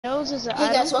knows is an Hey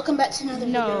item? guys, welcome back to another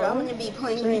video. I'm gonna be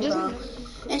playing Rainbow.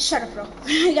 And shut up, bro.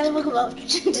 You gotta welcome back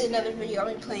to another video. I'm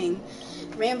gonna be playing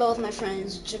Rainbow with my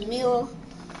friends Jamil,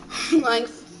 like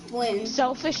Flynn,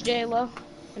 Selfish Jayla,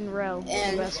 and Rel, the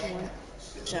and best one.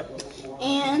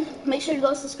 and make sure to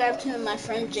go subscribe to my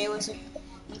friend Jayla's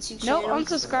YouTube No, channel.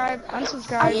 unsubscribe, I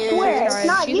swear, it's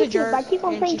not She's a YouTube. jerk, I keep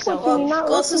on and saying she's Twitch selfish. and you're not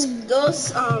listening. Go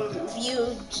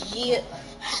view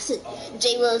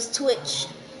Jayla's Twitch.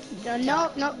 No,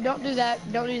 don't do that.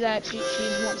 Don't do that. She's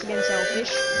once again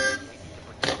selfish.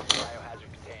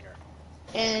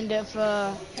 And if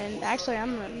and actually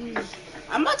I'm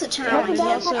about to turn on my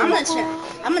camera.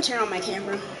 I'm gonna turn on my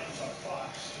camera.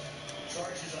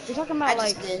 You're talking about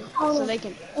like so they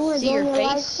can Oh, see your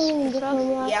face and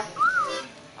stuff? Yeah.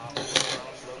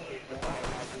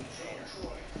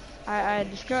 I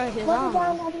destroyed his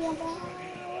armor.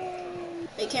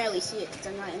 They can't really see it because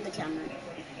they're not in the camera.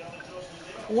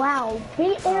 Wow, be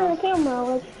in the camera,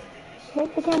 like,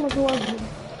 make the camera towards you.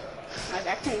 Like,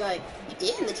 I can, like,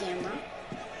 get in the camera.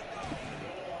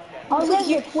 I'll get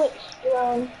your Twitch,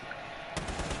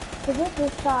 cause it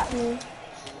just shot me.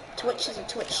 Twitch is a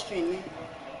Twitch streamer.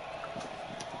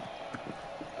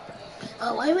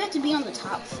 Oh, why do we have to be on the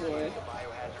top floor?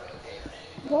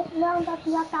 What's down at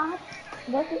the top?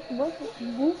 What's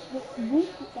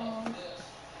down?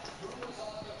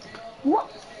 What?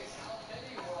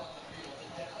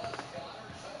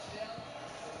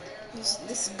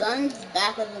 This gun's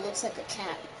back of it looks like a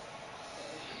cat.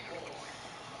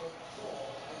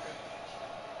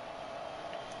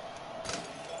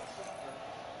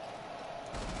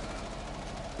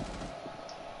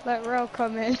 Let Rel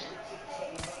come in.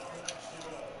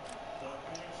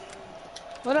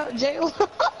 What up, Jayla?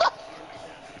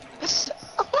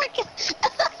 Oh my god.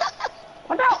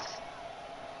 What up?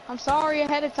 I'm sorry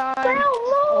ahead of time. No.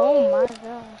 Oh my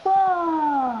god.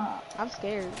 Fuck. I'm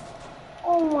scared.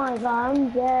 Oh my god, I'm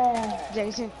dead.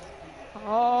 Jason.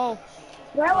 Oh.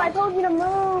 Well, I told you to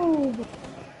move.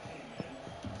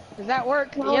 Does that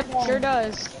work? No, Yep, no. sure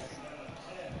does.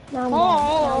 No,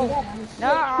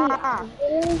 Nah.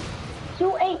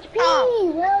 2 HP.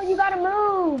 Well, you gotta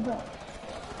move.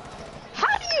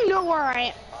 How do you know where I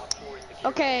am?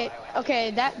 Okay,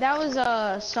 that was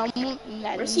someone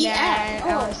that Where's he at?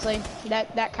 Oh. honestly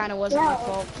that kind of wasn't my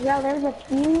fault. Yeah, there's a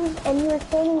fuse, and you were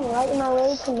standing right in my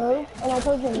way to move, and I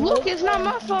told you to move. Look, it's not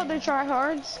my fault they're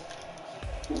tryhards.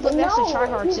 Look, that's a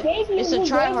tryhard sense. It's a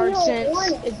tryhard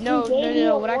sense. No,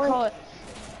 what I call it,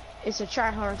 it's a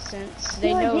tryhard sense.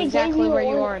 They know exactly where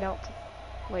you are.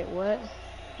 Wait, what?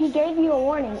 He gave you a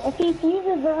warning. If he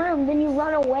fuses the room, then you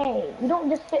run away. You don't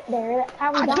just sit there. That's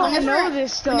how we die. I don't know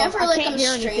this stuff. Whenever I like can't I'm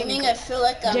hear streaming, anything. I feel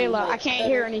like I'm Jayla, like, I can't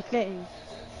hear anything.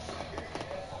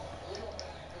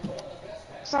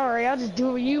 Sorry, I'll just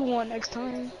do what you want next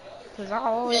time. Cause I'll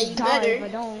always die if I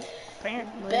don't.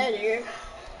 Apparently. Better.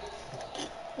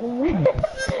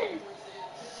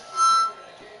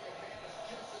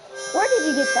 Where did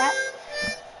you get that?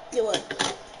 Do what?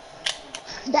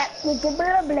 That's the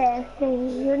blah blah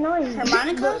thing. You're annoying.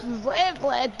 Harmonica?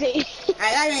 Blah thing.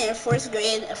 I got it in 4th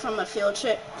grade from a field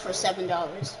trip for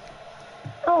 $7.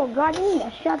 Oh God, you need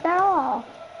to shut that off.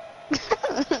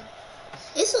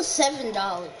 It's a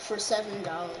 $7 for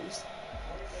 $7.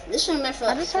 This one meant for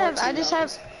like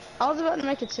 $14. I was about to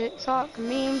make a TikTok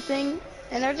meme thing,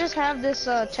 and I just have this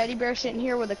teddy bear sitting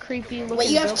here with a creepy looking. Wait,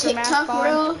 you have Joker mask TikTok, on.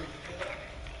 bro?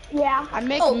 Yeah. I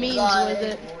make memes with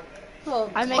it.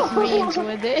 I make memes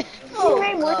with it. He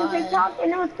made one TikTok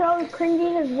and it was so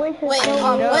cringy. His voice is Wait,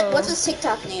 so what's his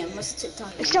TikTok name? What's the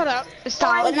TikTok name? Shut up.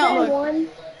 Stop. No.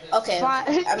 Okay.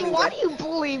 Why do you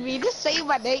bully me? Just say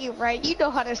my name right. You know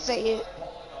how to say it.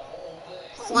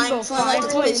 Flying Flynn, like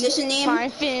his PlayStation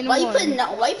name. Why you put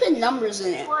numbers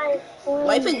in it?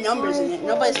 Why you put numbers in it?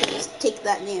 Nobody's gonna just take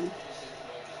that name.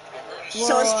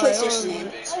 So it's PlayStation name.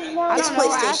 It's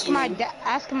PlayStation name.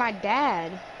 Ask my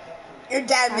dad. Your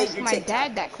dad made your TikTok. Ask my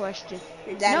dad that question.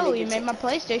 Your dad no, made he made my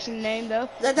PlayStation name though.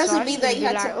 That doesn't mean that you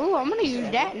have to. Ooh, I'm gonna use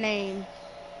that name.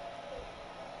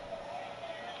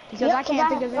 Because I can't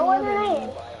think of any other name.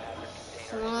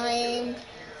 Flying.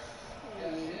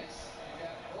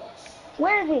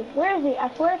 Where is he? Where is he? I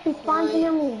swear if he spawns the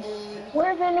enemy.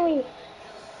 Where's the enemy?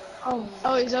 Oh,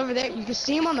 he's over there. You can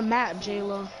see him on the map,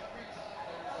 Jayla.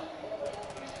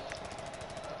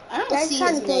 I don't see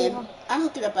his name. I'll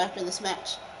look it up after this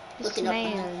match. Look it up.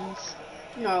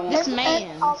 No, I won't. This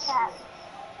man's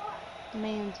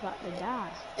about to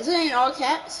die. Is it in all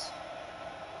caps?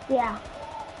 Yeah.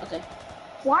 Okay.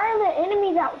 Why are the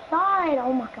enemies outside?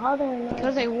 Oh my God, they're annoying.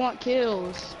 Because they want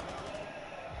kills.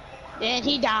 And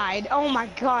he died. Oh my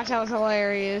gosh, that was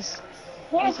hilarious.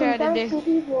 There's some thirsty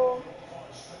people.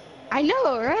 I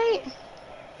know, right?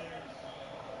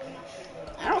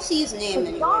 I don't see his name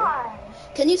anymore.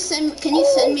 Can you send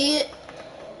me it?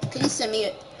 Can you send me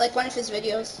it? Like one of his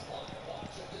videos?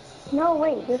 No,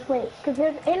 wait, just wait. Because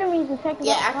there's enemies to check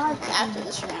yeah, after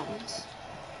this round.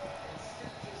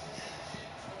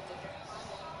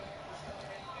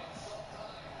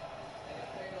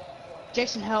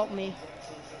 Jason, help me.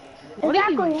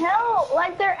 Exactly, help!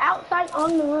 Like they're outside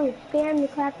on the roof, scaring the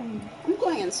crap out of me. I'm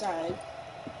going inside.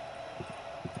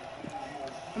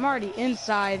 I'm already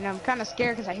inside, and I'm kind of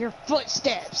scared because I hear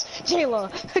footsteps. Jayla,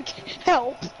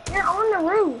 help! They're on the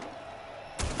roof.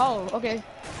 Oh, okay.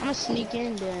 I'm gonna sneak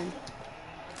in then.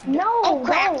 No, oh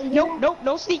crap! Nope,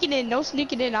 no sneaking in, no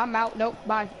sneaking in. I'm out. Nope,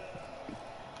 bye.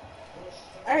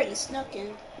 I already snuck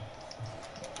in.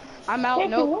 I'm out.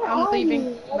 Jason, nope, I'm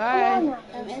leaving. Bye.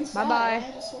 Bye bye.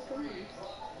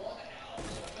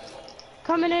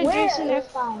 Coming in, Jason.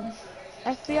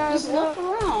 FBI. Just look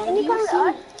around. Can you come to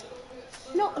us?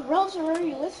 No, Rose are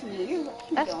already with me.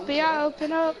 FBI,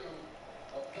 open up.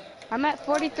 I'm at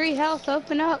 43 health.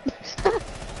 Open up.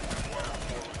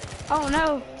 Oh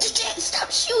no!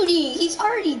 Stop shooting! He's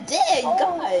already dead.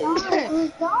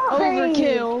 God.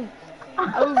 Overkill.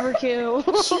 Overkill.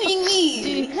 Shooting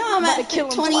me. Dude, now I'm at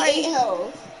 28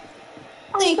 health.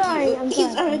 Thank you.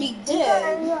 He's already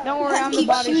dead. Don't worry, I'm the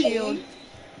body shield.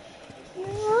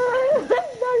 That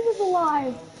was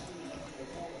alive.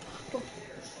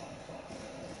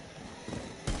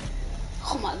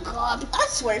 Oh my god. I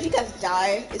swear, if you guys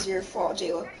die, it's your fault,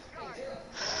 Jayla.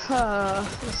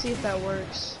 Let's see if that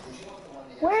works.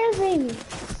 Where is he?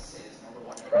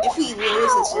 If he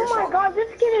loses, it's your fault. Oh my god,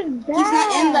 this kid is bad. He's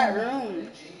not in that room.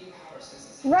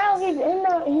 Bro, he's in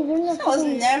the I was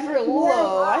never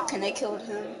low. I couldn't have killed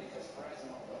him.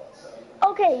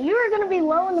 Okay, you were gonna be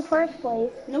low in the first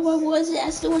place. No, I wasn't.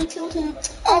 I still would have killed him.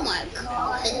 Oh my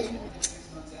god.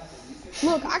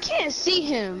 Look, I can't see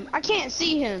him. I can't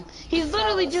see him. He's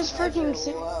literally just freaking.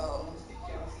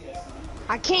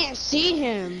 I can't see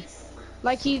him.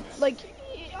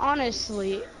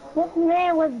 Honestly. This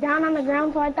man was down on the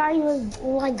ground, so I thought he was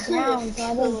like down. So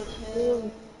I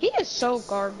didn't. He is so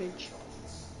garbage.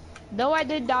 Though I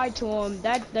did die to him,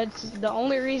 that's the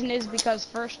only reason is because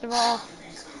first of all,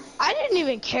 I didn't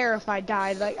even care if I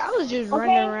died. Like I was just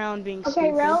running around being stupid.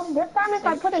 Okay, Rel, this time if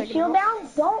I put a shield down,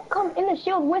 don't come in the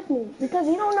shield with me because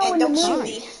you don't know when to move.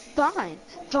 Fine.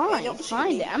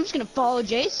 I'm just gonna follow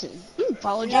Jason. You can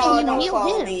follow Jason and heal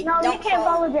him. No, you can't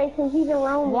follow Jason. He's a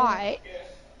roam. Why?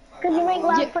 Because you make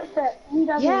loud footsteps. He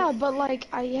doesn't. Yeah,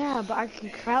 but I can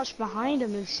crouch behind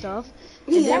him and stuff.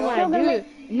 And then when I do,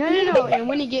 no. And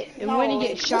when he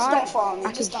get shot,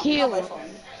 I can heal him.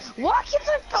 What?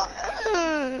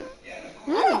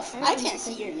 I can't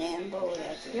see your name, but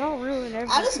y'all ruin everything.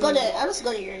 I'll just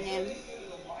go to your name.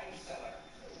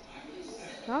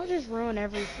 I'll just ruin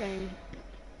everything.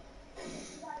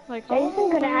 Like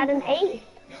Jason could have had an 8.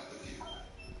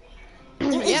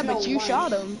 Yeah, but you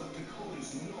shot him.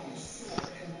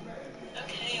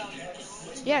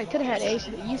 Yeah, I could have had ace,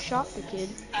 but you shot the kid.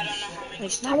 I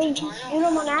don't know how many I didn't shoot him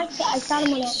on accident. I shot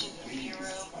him on accident.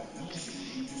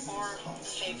 Or the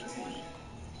favorite one.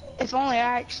 If only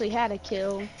I actually had a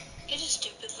kill. Get a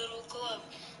stupid little glove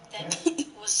that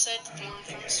was said to belong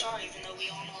from the start, even though we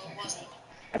all know it wasn't.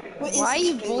 Why are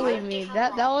you bullying me?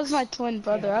 That was my twin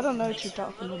brother. I don't know what you're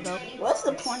talking about. What's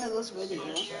the point of this video?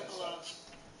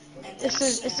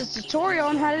 It's a tutorial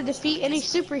on how to defeat any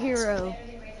superhero.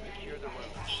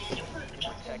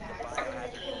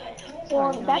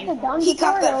 Well, that's a dumb He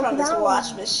got that from his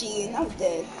wash machine. I'm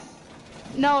dead.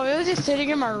 No, it was just sitting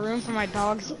in my room for my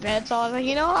dog's bed, so I was like,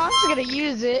 you know, I'm just gonna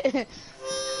use it.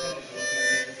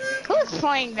 Who's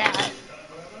playing that?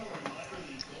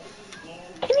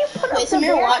 Can you put Wait, is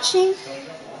Amir watching?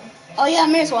 Oh yeah,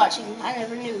 Amir's watching. I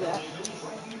never knew that.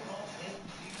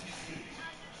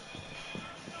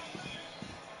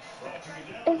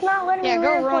 It's not letting me. Yeah,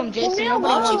 go roam, Jason.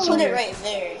 Nobody wants you. Put it right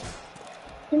there.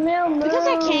 Because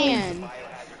I can.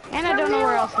 And I don't know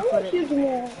where else to put it.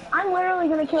 I'm literally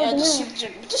gonna kill Jamil. Just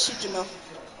shoot Jamil.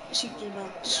 Just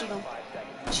shoot him.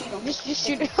 Just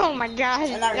shoot him. Oh my god.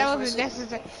 That wasn't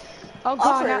necessary. Oh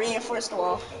god. Offer reinforce the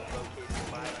wall.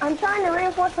 I'm trying to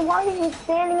reinforce the wall. He's just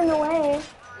standing in the way.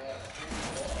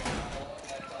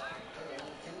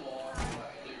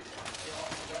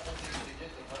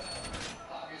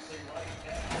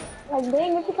 Like,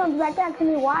 dang, if he comes back asking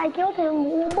me why I killed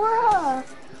him, bruh.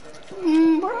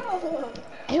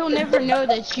 He'll never know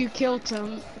that you killed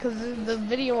him because the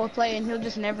video will play and he'll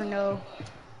just never know.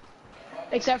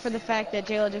 Except for the fact that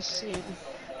Jayla just seen.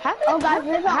 How am I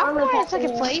in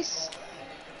second place?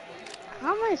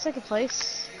 How am I in second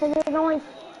place? Because there's only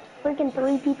freaking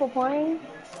 3 people playing.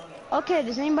 Okay,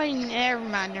 does anybody... Never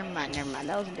mind.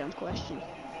 That was a dumb question.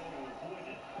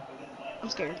 I'm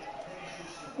scared.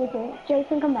 Okay,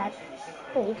 Jason, come back.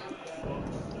 Please.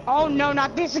 Oh, no,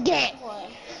 not this again. What?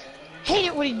 Hate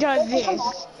it when he does Jason,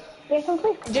 this. Jason,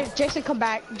 please come back. Jason, come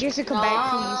back. Jason, come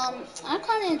back, please. I'm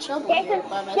kind of in trouble here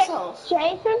by myself.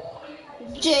 Jason?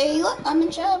 Jay, look, I'm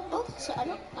in trouble, so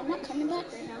I'm not coming back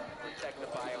right now.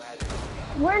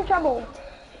 We're in trouble.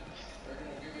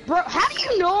 Bro, how do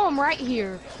you know I'm right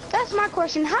here? That's my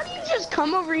question. How do you just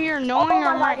come over here knowing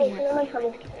I'm right here?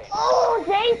 Oh,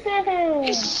 Jason!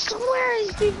 I swear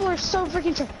these people are so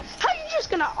freaking tough. How are you just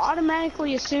gonna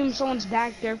automatically assume someone's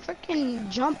back there? Freaking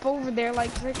jump over there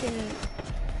like freaking...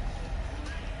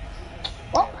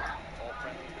 Oh.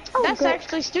 That's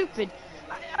actually stupid.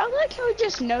 I like how he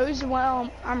just knows, well,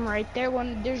 I'm right there.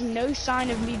 When there's no sign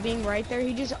of me being right there,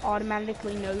 he just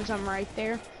automatically knows I'm right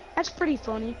there. That's pretty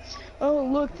funny. Oh,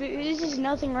 look, this is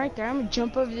nothing right there. I'm gonna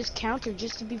jump over this counter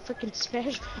just to be freaking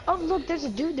special. Oh, look, there's a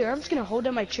dude there. I'm just gonna hold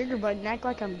down my trigger button and act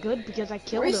like I'm good because I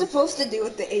killed him. What are you supposed to do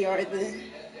with the AR then?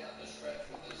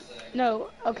 No,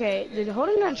 okay, the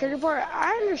holding down trigger part,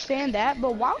 I understand that,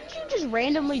 but why would you just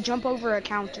randomly jump over a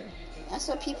counter? That's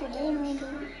what people do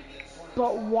randomly.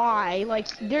 But why? Like,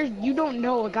 you don't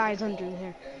know a guy's under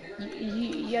there.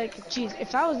 Like, jeez,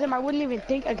 if I was them, I wouldn't even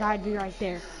think a guy'd be right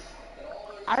there.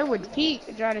 I would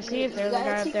peek, try to see if there was a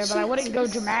guy up there, but I wouldn't go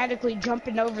dramatically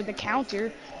jumping over the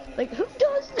counter. Like, who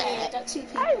does that? Yeah, I got 2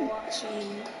 people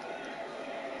watching.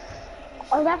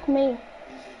 Oh, that's me.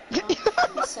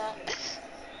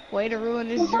 Way to ruin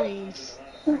his dreams.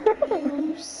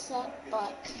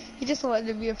 He just wanted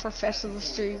to be a professional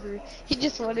streamer. He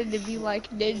just wanted to be like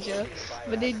Ninja.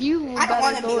 But then you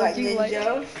gotta go and do like...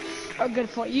 Oh,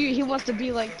 good point. He wants to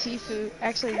be like Tfue.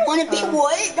 Actually, I want to be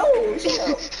what? No, shut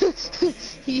up.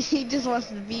 he just wants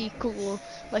to be cool,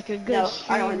 like a good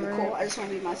streamer. I don't want to be cool. I just want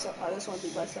to be myself.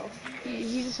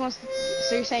 He just wants to...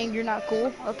 So you're saying you're not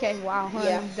cool? Okay, wow.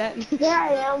 Yeah. Yeah,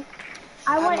 I am.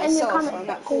 I went in your comment. I'm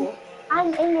not cool.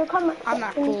 I'm in your comment. I'm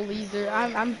not cool either.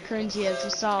 I'm cringy as you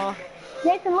saw.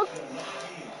 Nathan, look.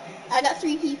 I got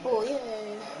 3 people.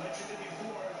 Yay.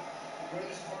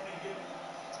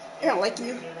 I don't like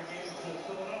you.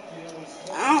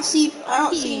 I don't see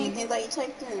anything that you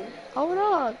typed in. Hold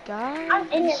up, guys.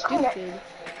 I'm in your comment.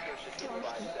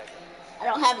 I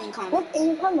don't have any comments. Look in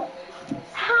your comment.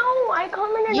 How? I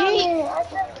commented on it.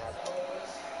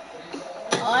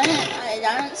 I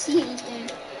don't see anything.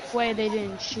 Way they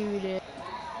didn't shoot it.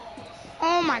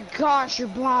 Oh my gosh, you're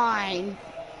blind.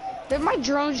 My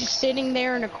drone's just sitting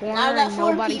there in a corner and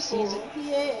nobody sees it.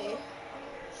 Yay.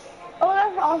 Oh,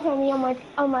 that's also me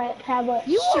on my tablet.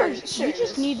 You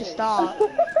just need to stop.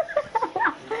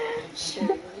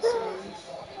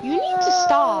 You need to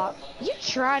stop. You're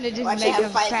trying to just make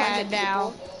them sad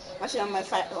now. Watch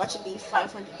it be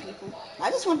 500 people.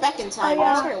 I just went back in time.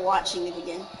 I started watching it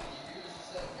again.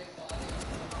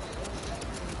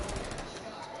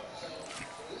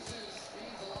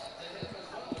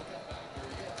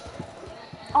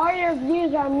 All your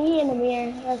views are me in the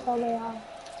mirror. That's all they are.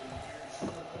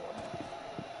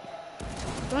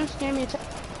 Don't scare me.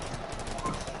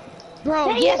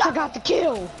 Bro, yes, I got the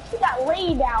kill. He got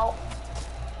laid out.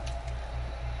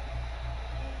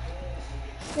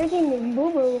 Your team is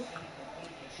boo-boo.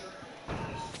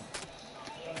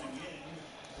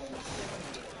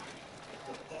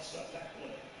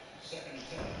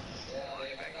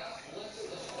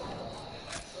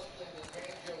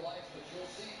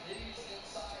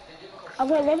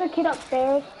 Okay, there's a kid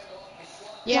upstairs.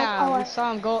 Yeah, I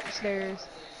saw him go upstairs.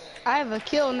 I have a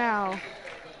kill now.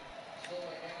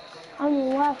 I'm in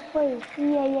last place.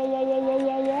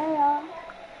 Yeah.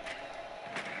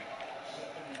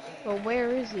 Well, where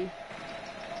is he?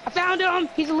 I found him!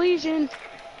 He's a Legion!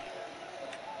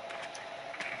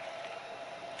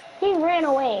 He ran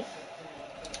away.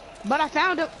 But I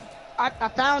found him! I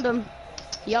found him.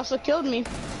 He also killed me.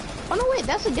 Oh no, wait,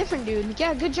 that's a different dude.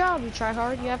 Yeah, good job, you try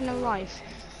hard. You have no life.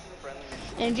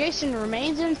 And Jason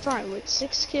remains in front with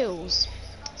 6 kills.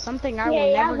 Something I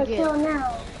will never get. Kill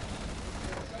now.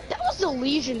 That was the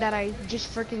Legion that I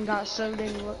just freaking got so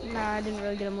dang. Nah, I didn't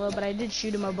really get him low, but I did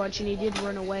shoot him a bunch and he did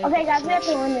run away. Okay, guys, we have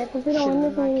to win this. If we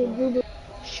don't win this,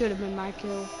 should have been my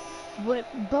kill.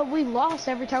 But we lost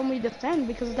every time we defend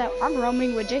because of that. I'm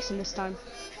roaming with Jason this time.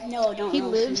 No, don't. He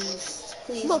lives.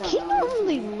 Please look, he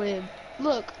normally lived.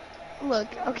 Look,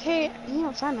 okay, you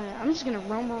know, fine. I'm just gonna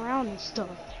roam around and stuff.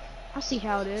 I'll see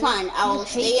how it is. Fine, I'll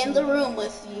stay in the room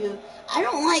with you. I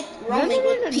don't like roaming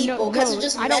with people because it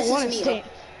just messes me up.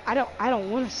 I don't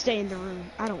want to stay in the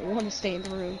room.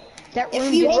 That room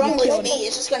if you roam with me,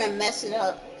 it's just gonna mess it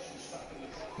up.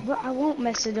 But I won't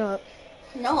mess it up.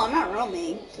 No, I'm not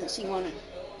roaming, because you want to...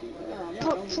 No,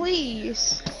 but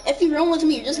please. If you roam with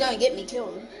me, you're just going to get me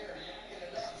killed.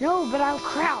 No, but I'll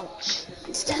crouch.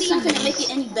 That's not going to make it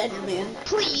any better, man.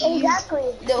 Please. Exactly.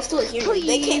 They'll still hear me.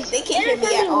 They can't hear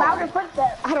me at all.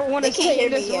 I don't want to stay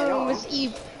in this room with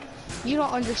Eve. You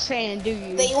don't understand, do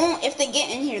you? They won't. If they get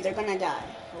in here, they're going to die.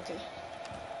 Okay.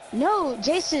 No,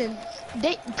 Jason,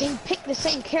 they pick the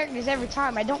same characters every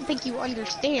time. I don't think you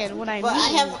understand what I mean. But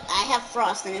I have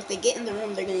Frost, and if they get in the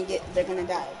room, they're gonna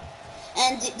die.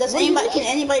 And can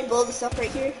anybody blow this up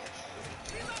right here?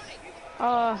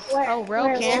 Rail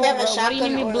can. What do you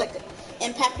mean or like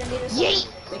impact grenade or something? Yeet!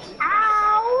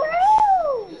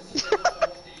 Ow!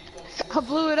 I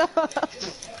blew it up.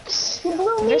 You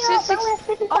blew me up.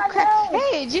 Okay.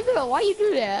 Hey, Jigo, why you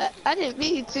do that? I didn't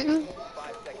mean to.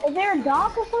 Is there a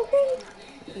dock or something?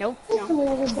 Nope.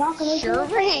 No. Sure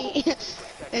ain't.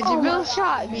 And Jamil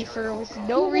shot me for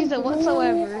no reason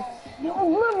whatsoever. Move.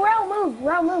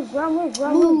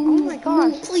 Oh my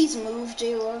gosh. Please move,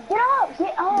 Jayla.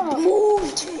 Get up. Move,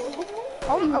 Jayla.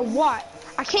 Oh, what?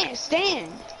 I can't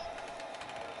stand.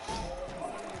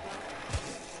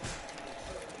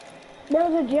 There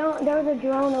was a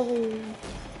drone over here.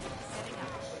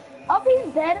 Oh,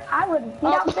 he's dead. I would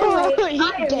he's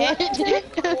dead.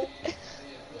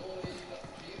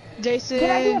 Jason.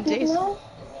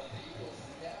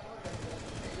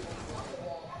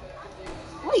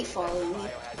 Why are you following me?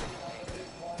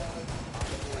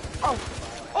 Oh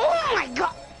my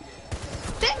god.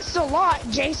 Thanks a lot,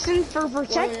 Jason, for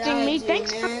protecting me.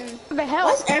 Thanks for the help.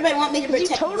 Why does everybody want me to protect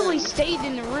you totally them? stayed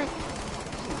in the room.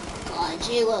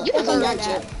 Jayla, You deserve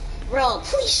that. Bro,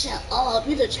 please shut up.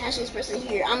 You're the trashiest person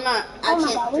here. I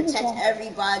can't protect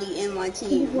everybody in my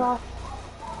team. You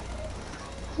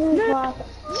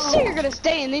say you're gonna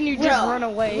stay and then you just run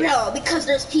away. Bro, because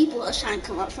there's people that's trying to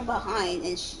come up from behind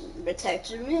and protect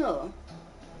Jamil.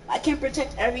 I can't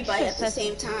protect everybody at the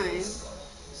same time.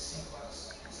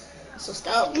 So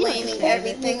stop blaming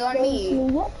everything on me.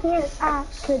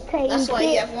 That's why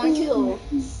you have one kill.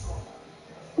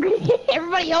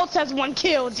 Everybody else has one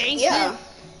kill, Jason.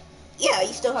 Yeah,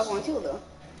 you still have one kill though.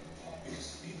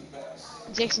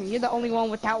 Jason, you're the only one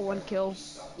without one kill.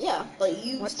 Yeah, but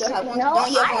you still have one kill.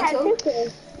 Don't you have one kill?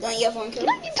 Don't you have one kill?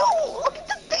 No, you don't. Look at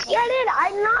the thing. Yeah, I did.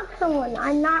 I knocked someone.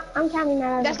 I'm counting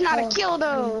that as That's not a kill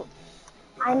though.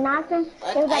 I knocked him.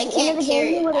 I can't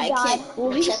carry.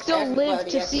 Well, he still lived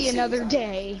to see another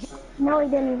day. No, he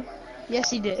didn't. Yes,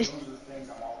 he did.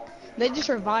 They just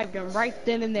revived him right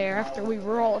then and there after we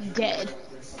were all dead.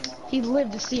 He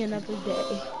lived to see another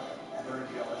day.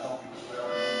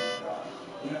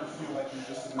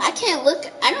 I can't look.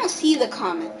 I don't see the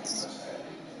comments.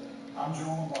 I'm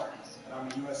Joel Martin, and I'm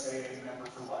a USAA member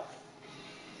for life.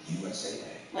 USAA.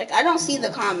 Like, I don't see the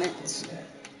comments.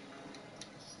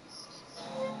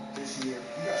 This year,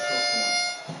 you got stroke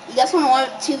points. You guys want to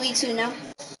watch 2 weeks who now?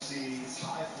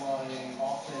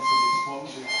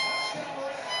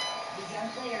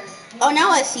 Oh,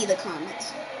 now I see the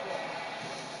comments.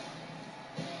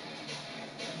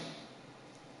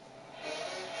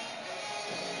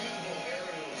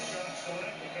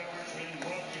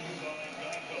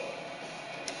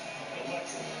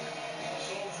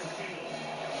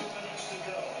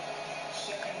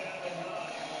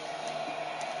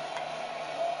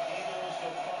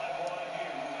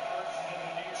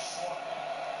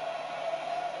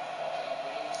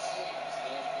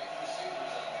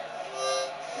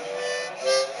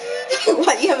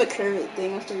 Why do you have a Kermit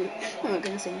thing after me? I'm not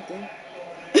gonna say anything.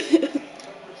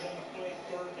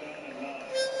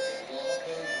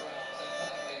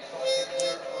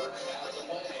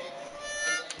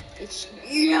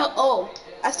 Oh,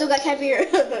 I still got Caviar.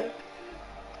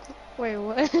 Wait,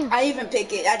 what? I even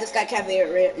pick it. I just got Caviar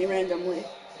randomly.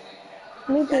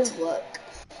 Me too. That's luck.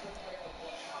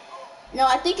 No,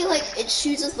 I think it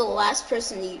chooses the last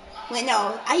person you. Wait,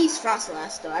 no, I used Frost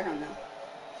last though. I don't know.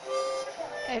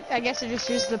 I guess it just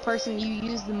chooses the person you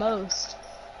use the most.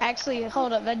 Actually,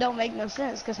 hold up, that don't make no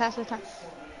sense, because half the time,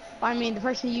 I mean, the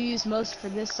person you use most for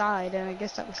this side, and I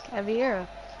guess that was Caviera,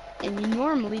 and you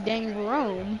normally dang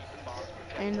roam,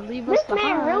 and leave us behind.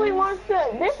 This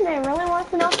man really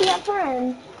wants to not be a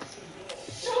friend.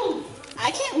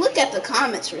 I can't look at the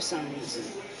comments for some reason.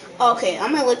 Okay,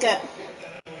 I'm gonna look at.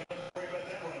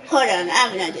 Hold on, I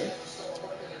have an idea.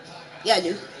 Yeah, I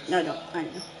do. No, I don't. I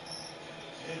know.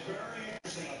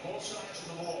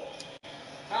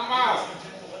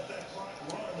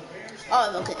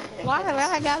 Oh, okay. Why have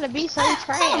I gotta be so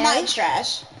trash? I'm not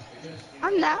trash.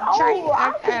 I'm not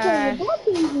trash.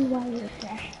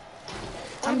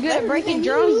 I'm good at breaking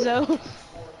drones, though.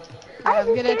 I'm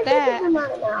good at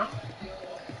that.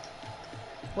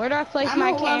 Where do I place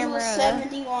my camera? Level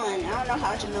 71. I don't know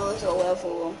how Jamila's a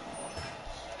level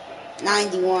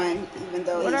 91, even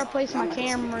though where do I place my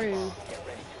camera?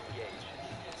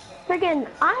 Friggin',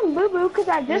 I'm Boo Boo because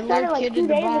I just started like 2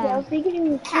 days ago, so you can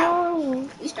even How?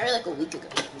 You started like a week ago.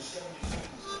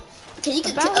 Can you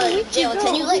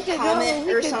can you like comment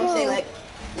or something, like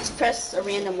just press a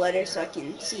random letter so I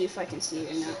can see if I can see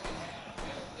it or not?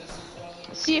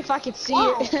 See if I can see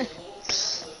it.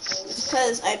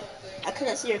 Because I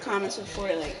couldn't see your comments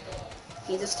before, like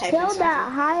you just type in something. Tell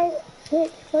that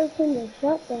high-pitched person to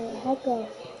shut the heck up.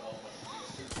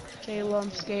 Kayla,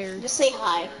 I'm scared. Just say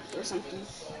hi or something.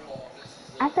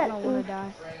 I don't want to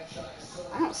die.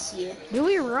 I don't see it. Do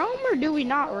we roam or do we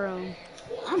not roam?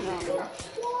 I'm roaming.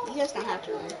 You guys don't have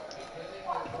to roam.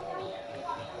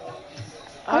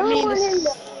 I mean,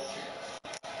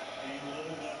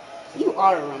 you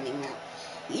are roaming now.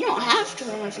 You don't have to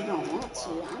roam if you don't want to.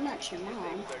 I'm not your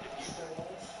mom.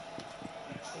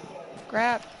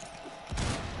 Crap.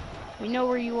 We know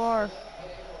where you are.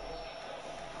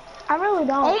 I really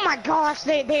don't. Oh my gosh,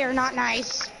 they are not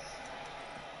nice.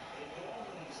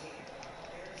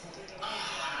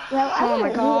 Well, oh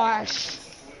my gosh.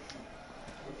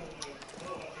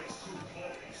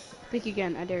 Pick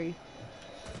again, I dare you.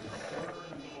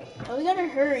 Oh, we gotta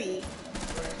hurry.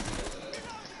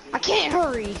 I can't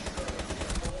hurry.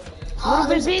 Oh,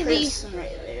 there's a person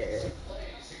right there.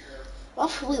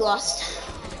 Oh, we lost.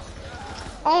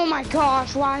 Oh my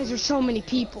gosh, why is there so many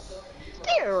people?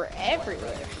 They're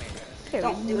everywhere.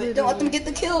 Don't do it. Don't let them get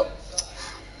the kill.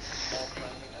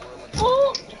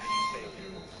 Oh!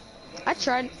 I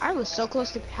tried. I was so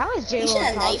close to. How is J-Lo? You should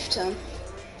have knifed him.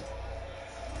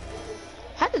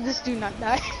 How did this dude not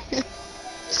die?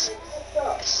 This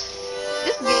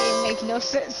game makes no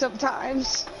sense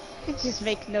sometimes. It just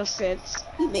makes no sense.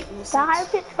 You make no sense. The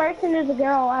high-pitched person is a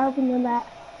girl. I hope you know that.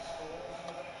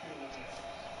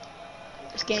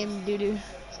 This game doo-doo.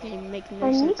 This game makes no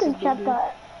and sense. And you can shut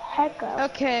the heck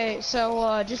up. Okay,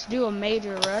 so just do a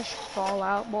major rush. Fall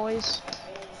out, boys.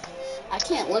 I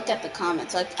can't look at the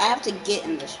comments. Like, I have to get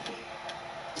in this.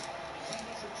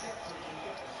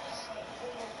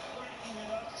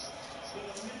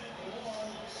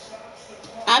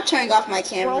 I'm turning off my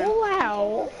camera. Roll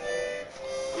out.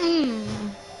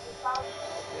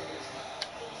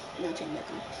 No, turn back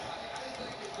on.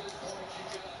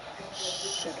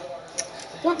 Shut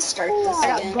up. Don't start this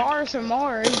again. I got bars from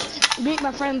Mars. Meet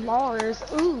my friend Lars.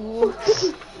 Ooh.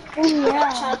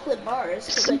 Yeah. Chocolate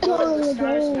bars. You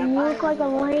look like a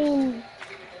lame.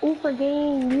 Ooh, for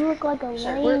game. You look like a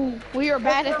lame. We are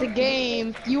bad at the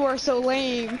game. You are so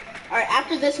lame. Alright,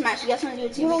 after this match, you guys want to do a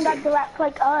team? You don't got to act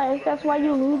like us. That's why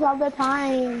you lose all the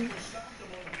time.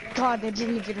 God, that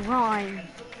didn't even rhyme.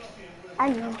 I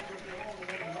know.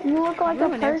 You look like a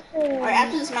person. Alright,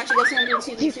 after this match, you guys want to do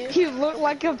a 2v2? You look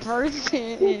like a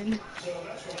person.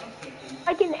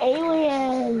 Like an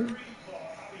alien.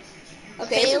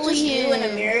 Okay, so just you in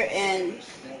a mirror and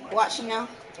watching now.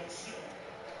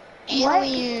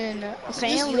 Alien,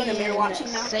 alien,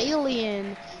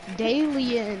 Salien,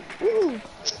 Dalian.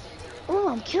 Ooh,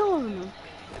 I'm killing them.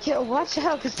 Watch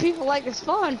out, because people like to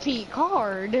spawn Pete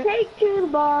card. Take 2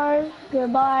 bars.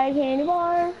 Goodbye, candy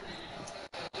bars.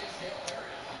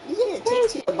 You didn't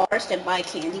take 2 bars to buy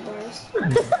candy bars.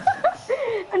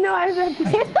 No, I said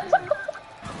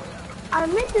I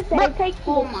meant to say take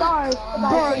 2 stars.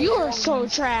 Bro, you are so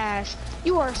trash.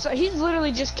 You are so. He's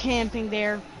literally just camping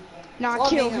there. Not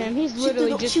kill him. He's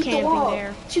literally just camping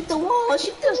there. Shoot the wall.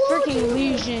 Shoot the wall. Freaking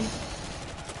Legion.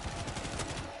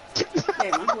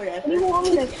 You want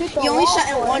me to shoot the You only wall shot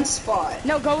in one spot.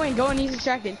 No, go in. He's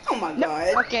distracted. Oh my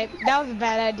god. Okay, that was a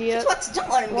bad idea. Don't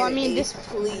let him get this,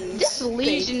 please. This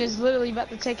Legion is literally about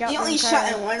to take out. You only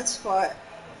shot in one spot.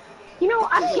 You know,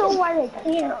 I don't know why they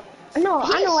can't. No,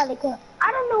 I know why they can't.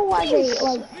 I don't know why they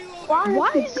like.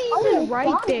 Why is he even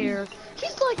right there?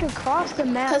 He's like across the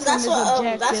map. Because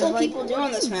that's what people do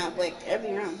on this map, like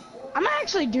every round. I'm gonna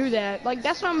actually do that. Like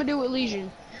that's what I'm gonna do with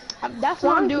Legion. That's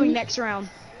what I'm doing next round.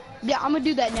 Yeah, I'm gonna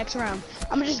do that next round.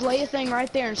 I'm gonna just lay a thing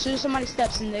right there, and as soon as somebody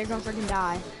steps in, they're gonna freaking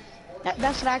die.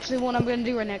 That's actually what I'm gonna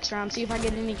do right next round. See if I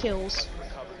get any kills.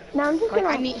 No, I'm just like,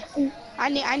 gonna.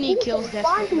 I need kills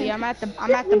desperately. I'm at the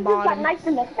bottom. Got knifed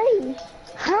in the face.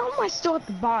 How am I still at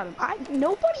the bottom?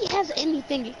 Nobody has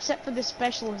anything except for the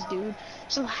specialist dude.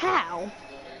 So how?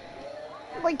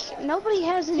 Like nobody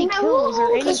has any kills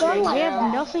or anything. We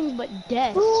have nothing but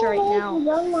deaths right now.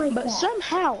 But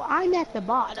somehow I'm at the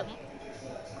bottom.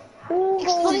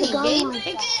 Explain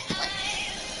game.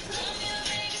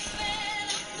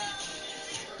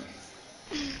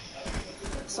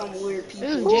 Some weird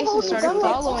people. Ooh, Jason started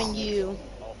following you.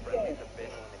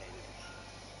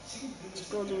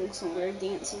 Girl doing some weird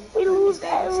dancing. We lose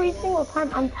every single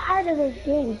time. I'm tired of this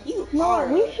game. We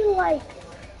should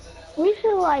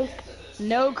like.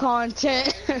 No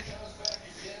content.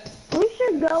 We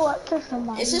should go up to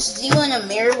somebody. Is this you in a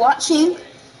mirror watching?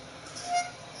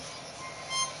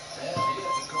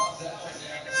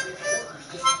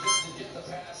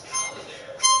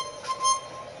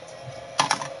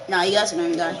 No, you guys are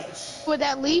gonna die. What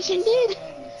that Legion did?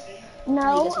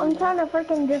 No, I'm trying to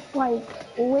freaking just like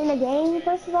win a game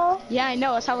first of all. Yeah, I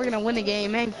know. That's how we're gonna win a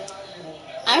game, man.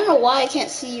 I don't know why I can't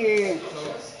see your.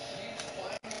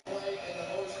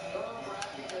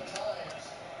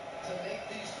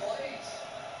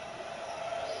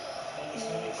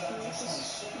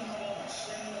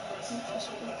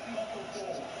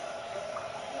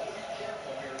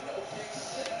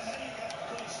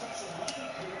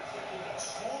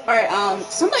 Alright,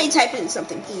 somebody type in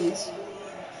something, please.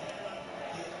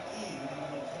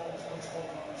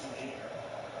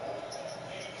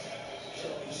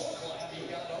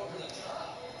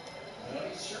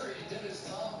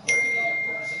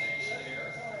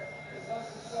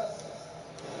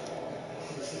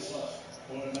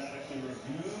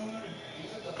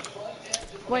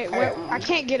 Wait, I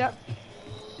can't get up.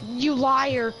 You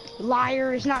liar.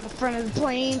 Liar is not the front of the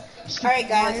plane. Alright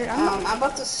guys, I'm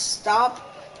about to stop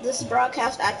this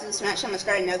broadcast after this match. I'm gonna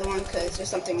start another one because there's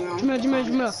something wrong.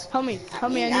 Jamil, help me.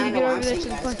 Help me, I need to get over there to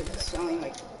the plane. There's only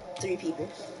like 3 people.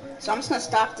 So I'm just gonna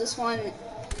stop this one and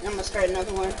I'm gonna start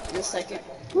another one in a second.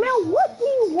 Mel, what do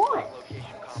you want?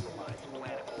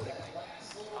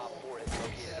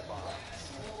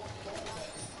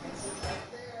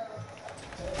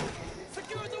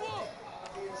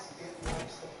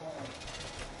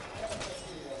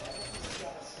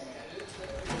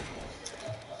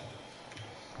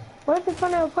 Where's the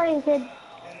front of the plane, kid?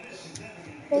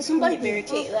 Did somebody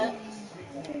barricade that?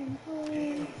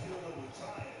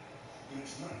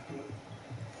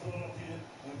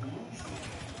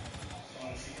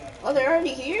 Oh, they're already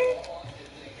here?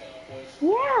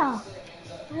 Yeah.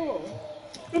 Oh.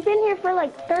 They've been here for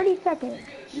like 30 seconds.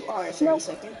 You are 30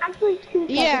 seconds. Actually, 2 seconds.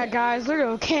 Yeah, guys, we're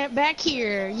gonna camp back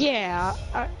here. Yeah,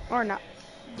 or not.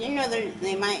 Do you know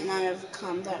they might not have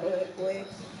come that way?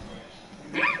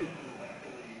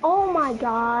 Oh my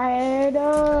god.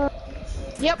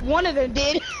 Yep, one of them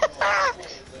did.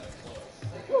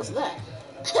 What was that?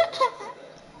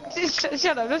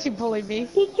 Shut up, don't you bully me.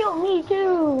 He killed me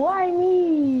too. Why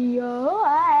me?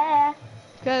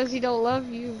 Because he don't love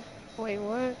you. Wait,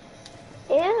 what?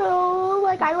 Ew,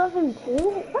 like I love him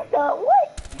too. What the?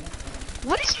 What?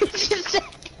 What did you just say?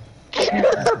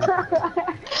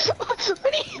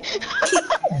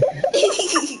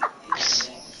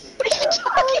 What are you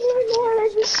talking?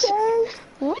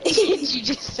 What did you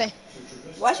just say?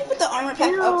 Why'd you put the armor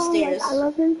pack upstairs? I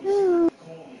love him too.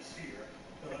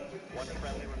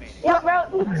 Yeah, bro.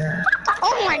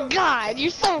 Oh my god,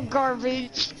 you're so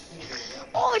garbage.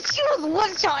 Oh, she was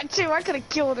one shot too. I could have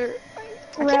killed her.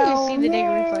 I can't even see the dang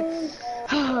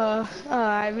replay.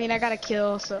 I mean, I got a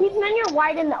kill, so. Even when you're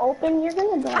wide in the open, you're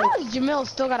gonna die. How does Jamil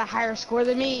still got a higher score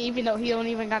than me, even though he don't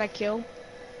even got a kill?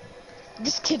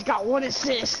 This kid got 1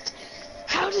 assist.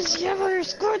 How does he have a higher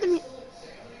score than me?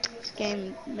 This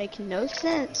game making no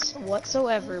sense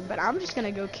whatsoever, but I'm just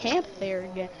gonna go camp there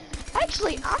again.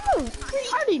 Actually, I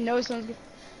already know someone's.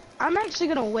 I'm actually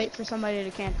gonna wait for somebody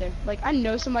to camp there. Like, I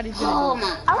know somebody's gonna.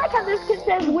 I like how this kid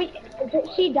says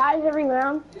she dies every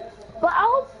round, but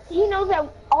he knows that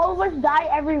all of us die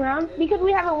every round because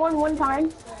we haven't won one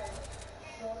time.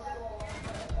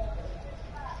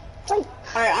 Like,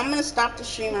 alright, I'm gonna stop the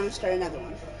stream. I'm gonna start another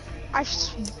one.